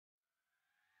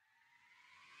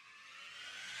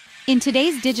In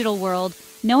today's digital world,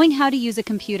 knowing how to use a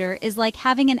computer is like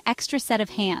having an extra set of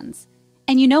hands.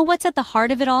 And you know what's at the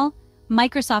heart of it all?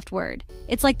 Microsoft Word.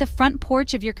 It's like the front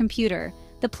porch of your computer,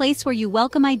 the place where you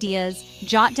welcome ideas,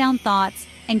 jot down thoughts,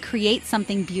 and create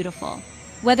something beautiful.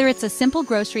 Whether it's a simple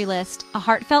grocery list, a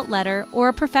heartfelt letter, or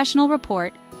a professional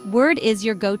report, Word is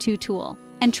your go-to tool.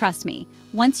 And trust me,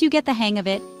 once you get the hang of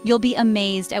it, you'll be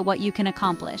amazed at what you can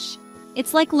accomplish.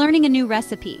 It's like learning a new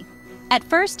recipe. At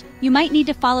first, you might need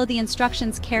to follow the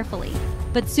instructions carefully,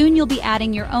 but soon you'll be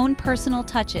adding your own personal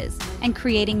touches and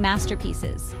creating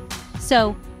masterpieces.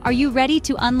 So, are you ready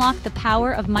to unlock the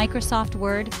power of Microsoft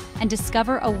Word and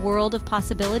discover a world of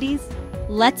possibilities?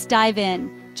 Let's dive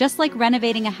in. Just like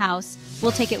renovating a house,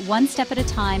 we'll take it one step at a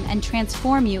time and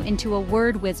transform you into a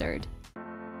word wizard.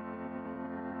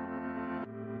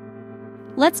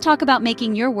 Let's talk about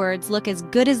making your words look as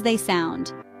good as they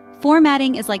sound.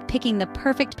 Formatting is like picking the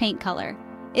perfect paint color.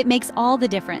 It makes all the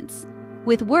difference.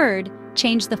 With Word,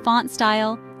 change the font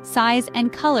style, size,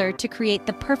 and color to create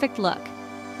the perfect look.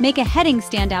 Make a heading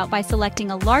stand out by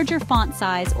selecting a larger font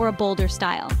size or a bolder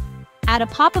style. Add a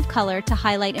pop of color to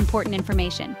highlight important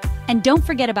information. And don't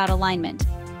forget about alignment.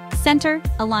 Center,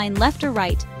 align left or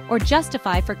right, or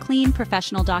justify for clean,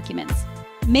 professional documents.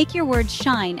 Make your words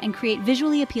shine and create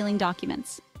visually appealing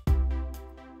documents.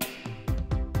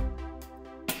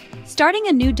 Starting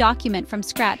a new document from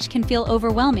scratch can feel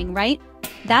overwhelming, right?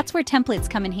 That's where templates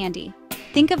come in handy.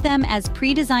 Think of them as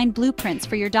pre-designed blueprints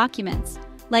for your documents,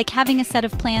 like having a set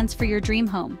of plans for your dream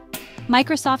home.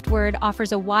 Microsoft Word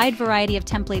offers a wide variety of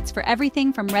templates for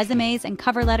everything from resumes and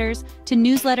cover letters to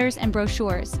newsletters and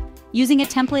brochures. Using a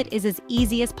template is as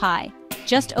easy as pie.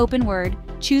 Just open Word,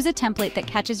 choose a template that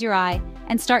catches your eye,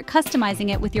 and start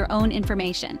customizing it with your own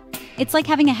information. It's like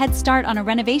having a head start on a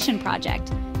renovation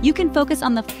project. You can focus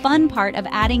on the fun part of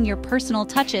adding your personal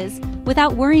touches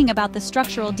without worrying about the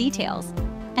structural details.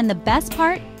 And the best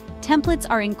part? Templates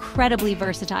are incredibly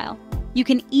versatile. You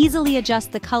can easily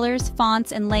adjust the colors,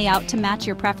 fonts, and layout to match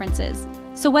your preferences.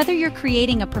 So whether you're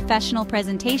creating a professional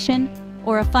presentation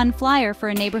or a fun flyer for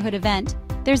a neighborhood event,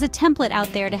 there's a template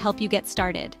out there to help you get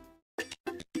started.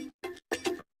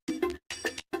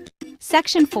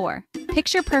 Section 4.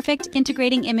 Picture Perfect,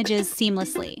 integrating images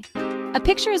seamlessly. A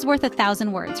picture is worth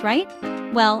 1,000 words, right?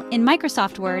 Well, in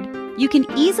Microsoft Word, you can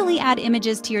easily add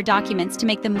images to your documents to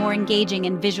make them more engaging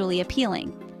and visually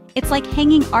appealing. It's like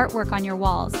hanging artwork on your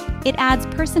walls. It adds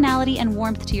personality and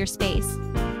warmth to your space.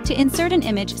 To insert an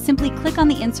image, simply click on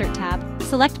the Insert tab,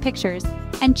 select Pictures,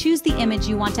 and choose the image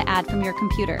you want to add from your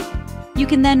computer. You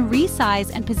can then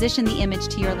resize and position the image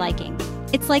to your liking.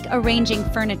 It's like arranging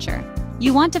furniture.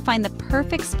 You want to find the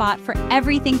perfect spot for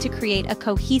everything to create a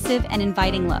cohesive and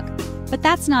inviting look. But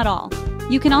that's not all.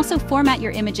 You can also format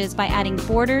your images by adding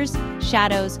borders,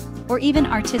 shadows, or even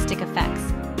artistic effects.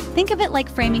 Think of it like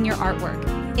framing your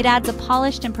artwork. It adds a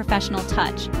polished and professional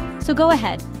touch. So go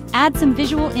ahead, add some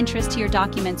visual interest to your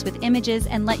documents with images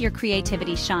and let your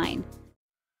creativity shine.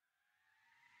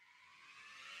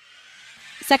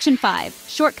 Section 5.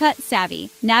 Shortcut Savvy,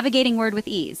 navigating Word with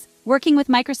ease. Working with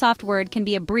Microsoft Word can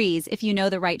be a breeze if you know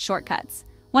the right shortcuts.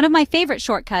 One of my favorite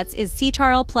shortcuts is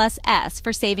Ctrl+S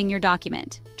for saving your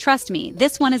document. Trust me,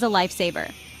 this one is a lifesaver.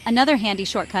 Another handy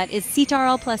shortcut is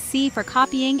Ctrl+C for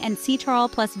copying and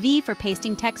Ctrl+V for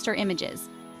pasting text or images.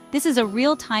 This is a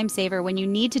real time saver when you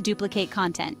need to duplicate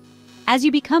content. As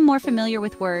you become more familiar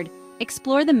with Word,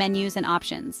 explore the menus and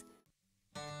options.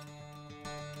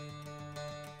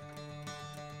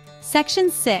 Section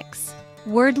 6.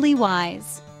 Wordly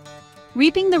Wise.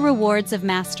 Reaping the rewards of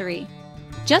mastery.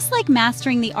 Just like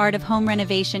mastering the art of home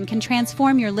renovation can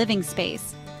transform your living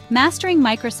space, mastering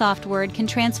Microsoft Word can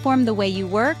transform the way you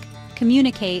work,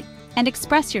 communicate, and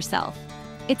express yourself.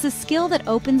 It's a skill that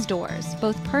opens doors,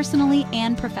 both personally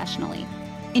and professionally.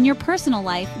 In your personal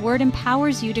life, Word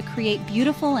empowers you to create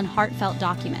beautiful and heartfelt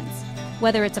documents.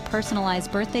 Whether it's a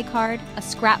personalized birthday card, a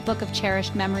scrapbook of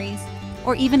cherished memories,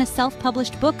 or even a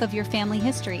self-published book of your family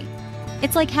history.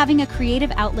 It's like having a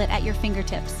creative outlet at your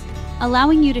fingertips,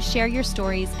 allowing you to share your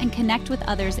stories and connect with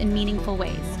others in meaningful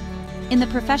ways. In the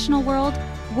professional world,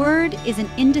 Word is an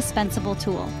indispensable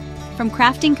tool. From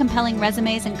crafting compelling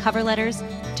resumes and cover letters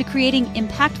to creating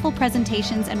impactful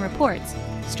presentations and reports,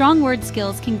 strong Word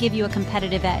skills can give you a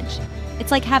competitive edge.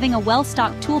 It's like having a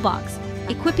well-stocked toolbox,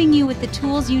 equipping you with the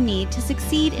tools you need to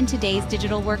succeed in today's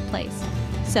digital workplace.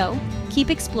 So, keep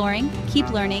exploring,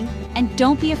 keep learning, and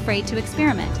don't be afraid to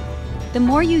experiment. The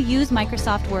more you use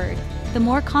Microsoft Word, the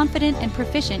more confident and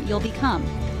proficient you'll become.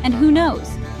 And who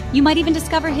knows, you might even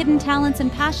discover hidden talents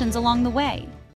and passions along the way.